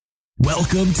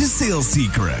Welcome to Sales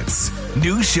Secrets.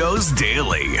 New shows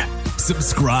daily.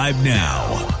 Subscribe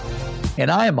now.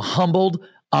 And I am humbled,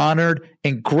 honored,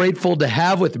 and grateful to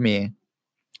have with me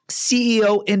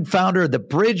CEO and founder of the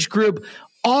Bridge Group,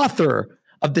 author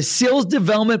of the Sales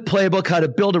Development Playbook, How to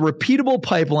Build a Repeatable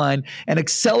Pipeline and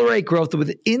Accelerate Growth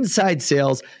with Inside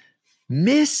Sales,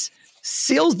 Miss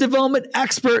Sales Development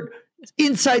Expert,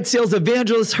 Inside Sales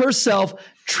Evangelist herself,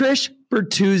 Trish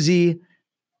Bertuzzi.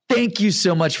 Thank you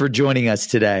so much for joining us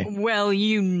today. Well,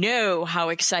 you know how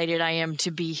excited I am to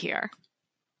be here.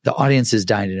 The audience is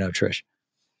dying to know, Trish.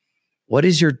 What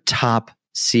is your top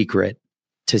secret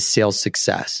to sales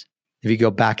success? If you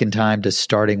go back in time to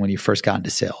starting when you first got into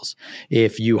sales,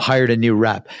 if you hired a new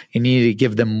rep and you need to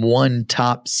give them one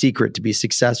top secret to be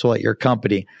successful at your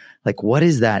company, like what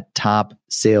is that top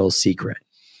sales secret?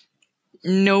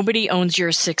 Nobody owns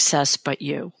your success but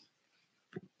you.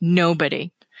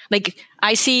 Nobody. Like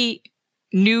I see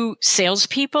new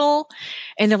salespeople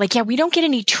and they're like, yeah, we don't get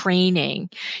any training.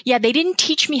 Yeah, they didn't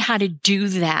teach me how to do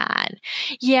that.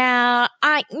 Yeah,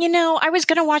 I was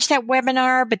going to watch that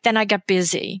webinar, but then I got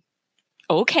busy.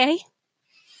 Okay.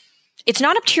 It's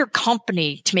not up to your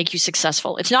company to make you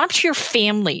successful. It's not up to your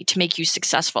family to make you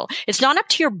successful. It's not up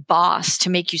to your boss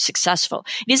to make you successful.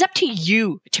 It is up to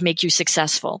you to make you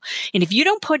successful. And if you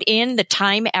don't put in the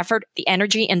time, effort, the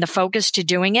energy, and the focus to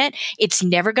doing it, it's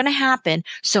never going to happen.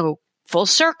 So full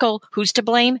circle, who's to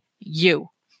blame? You.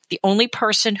 The only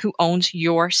person who owns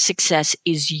your success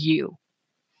is you.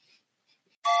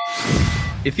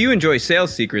 If you enjoy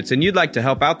Sales Secrets and you'd like to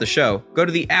help out the show, go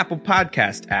to the Apple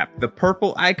Podcast app, the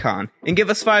purple icon, and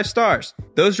give us 5 stars.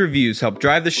 Those reviews help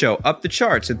drive the show up the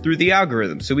charts and through the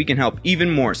algorithm so we can help even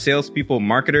more salespeople,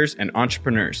 marketers, and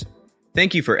entrepreneurs.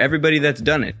 Thank you for everybody that's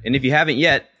done it. And if you haven't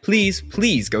yet, please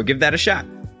go give that a shot.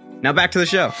 Now back to the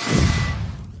show.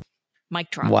 Mic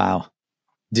drop. Wow.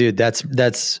 Dude, that's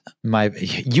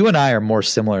you and I are more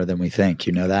similar than we think.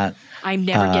 You know that? I'm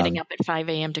never getting up at 5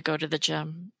 a.m. to go to the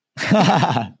gym.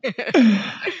 I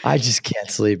just can't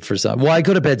sleep for some. Well, I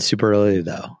go to bed super early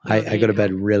though. I go to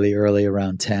bed really early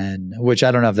around 10, which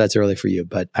I don't know if that's early for you,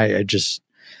 but I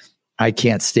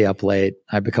can't stay up late.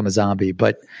 I become a zombie.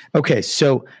 But okay,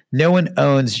 so no one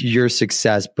owns your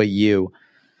success but you.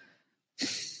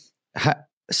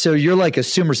 So you're like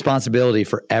assume responsibility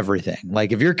for everything.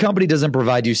 Like if your company doesn't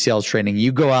provide you sales training,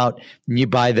 you go out and you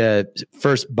buy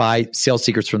sales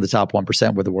secrets from the top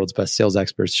 1%, where the world's best sales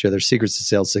experts share their secrets to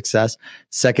sales success.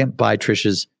 Second, buy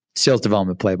Trish's sales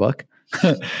development playbook.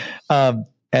 And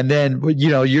then,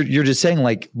 you're just saying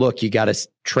like, look, you got to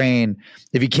train.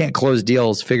 If you can't close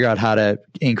deals, figure out how to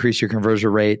increase your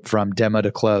conversion rate from demo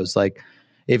to close. Like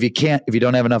if you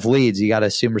don't have enough leads, you got to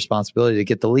assume responsibility to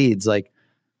get the leads. Like,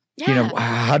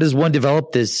 how does one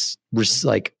develop this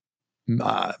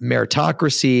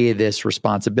meritocracy, this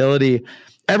responsibility?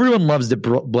 Everyone loves to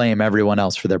blame everyone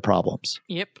else for their problems.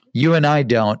 Yep. You and I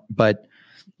don't, but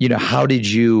how do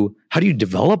you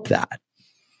develop that?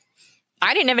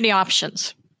 I didn't have any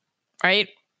options, right?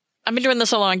 I've been doing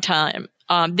this a long time.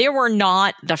 There were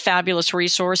not the fabulous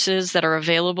resources that are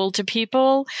available to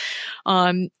people.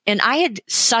 And I had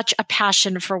such a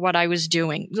passion for what I was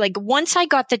doing. Like once I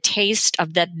got the taste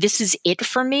of that, this is it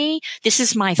for me, this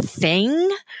is my thing,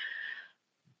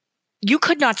 you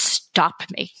could not stop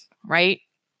me, right?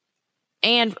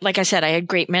 And like I said, I had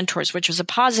great mentors, which was a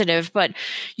positive, but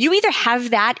you either have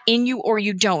that in you or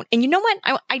you don't. And you know what?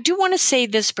 I do want to say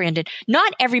this, Brandon,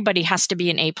 not everybody has to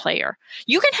be an A player.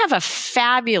 You can have a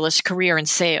fabulous career in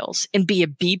sales and be a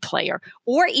B player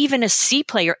or even a C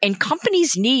player. And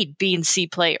companies need B and C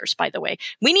players, by the way.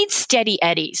 We need steady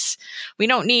eddies. We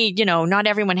don't need, not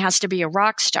everyone has to be a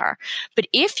rock star. But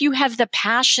if you have the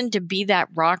passion to be that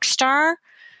rock star,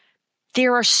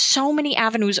 there are so many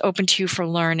avenues open to you for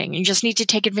learning. You just need to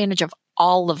take advantage of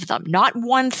all of them. Not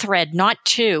one thread, not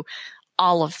two,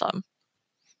 all of them.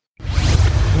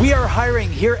 We are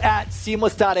hiring here at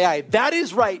Seamless.ai. That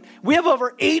is right. We have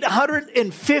over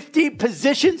 850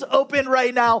 positions open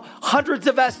right now, hundreds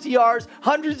of SDRs,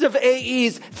 hundreds of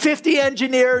AEs, 50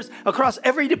 engineers across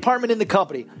every department in the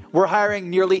company. We're hiring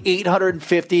nearly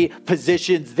 850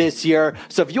 positions this year.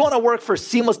 So if you want to work for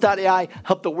Seamless.ai,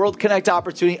 help the world connect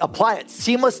opportunity, apply at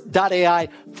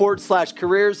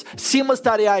Seamless.ai/careers,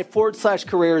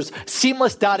 Seamless.ai/careers,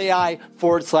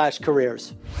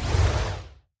 Seamless.ai/careers.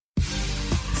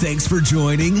 Thanks for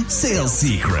joining Sales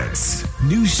Secrets.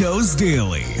 New shows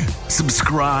daily.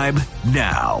 Subscribe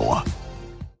now.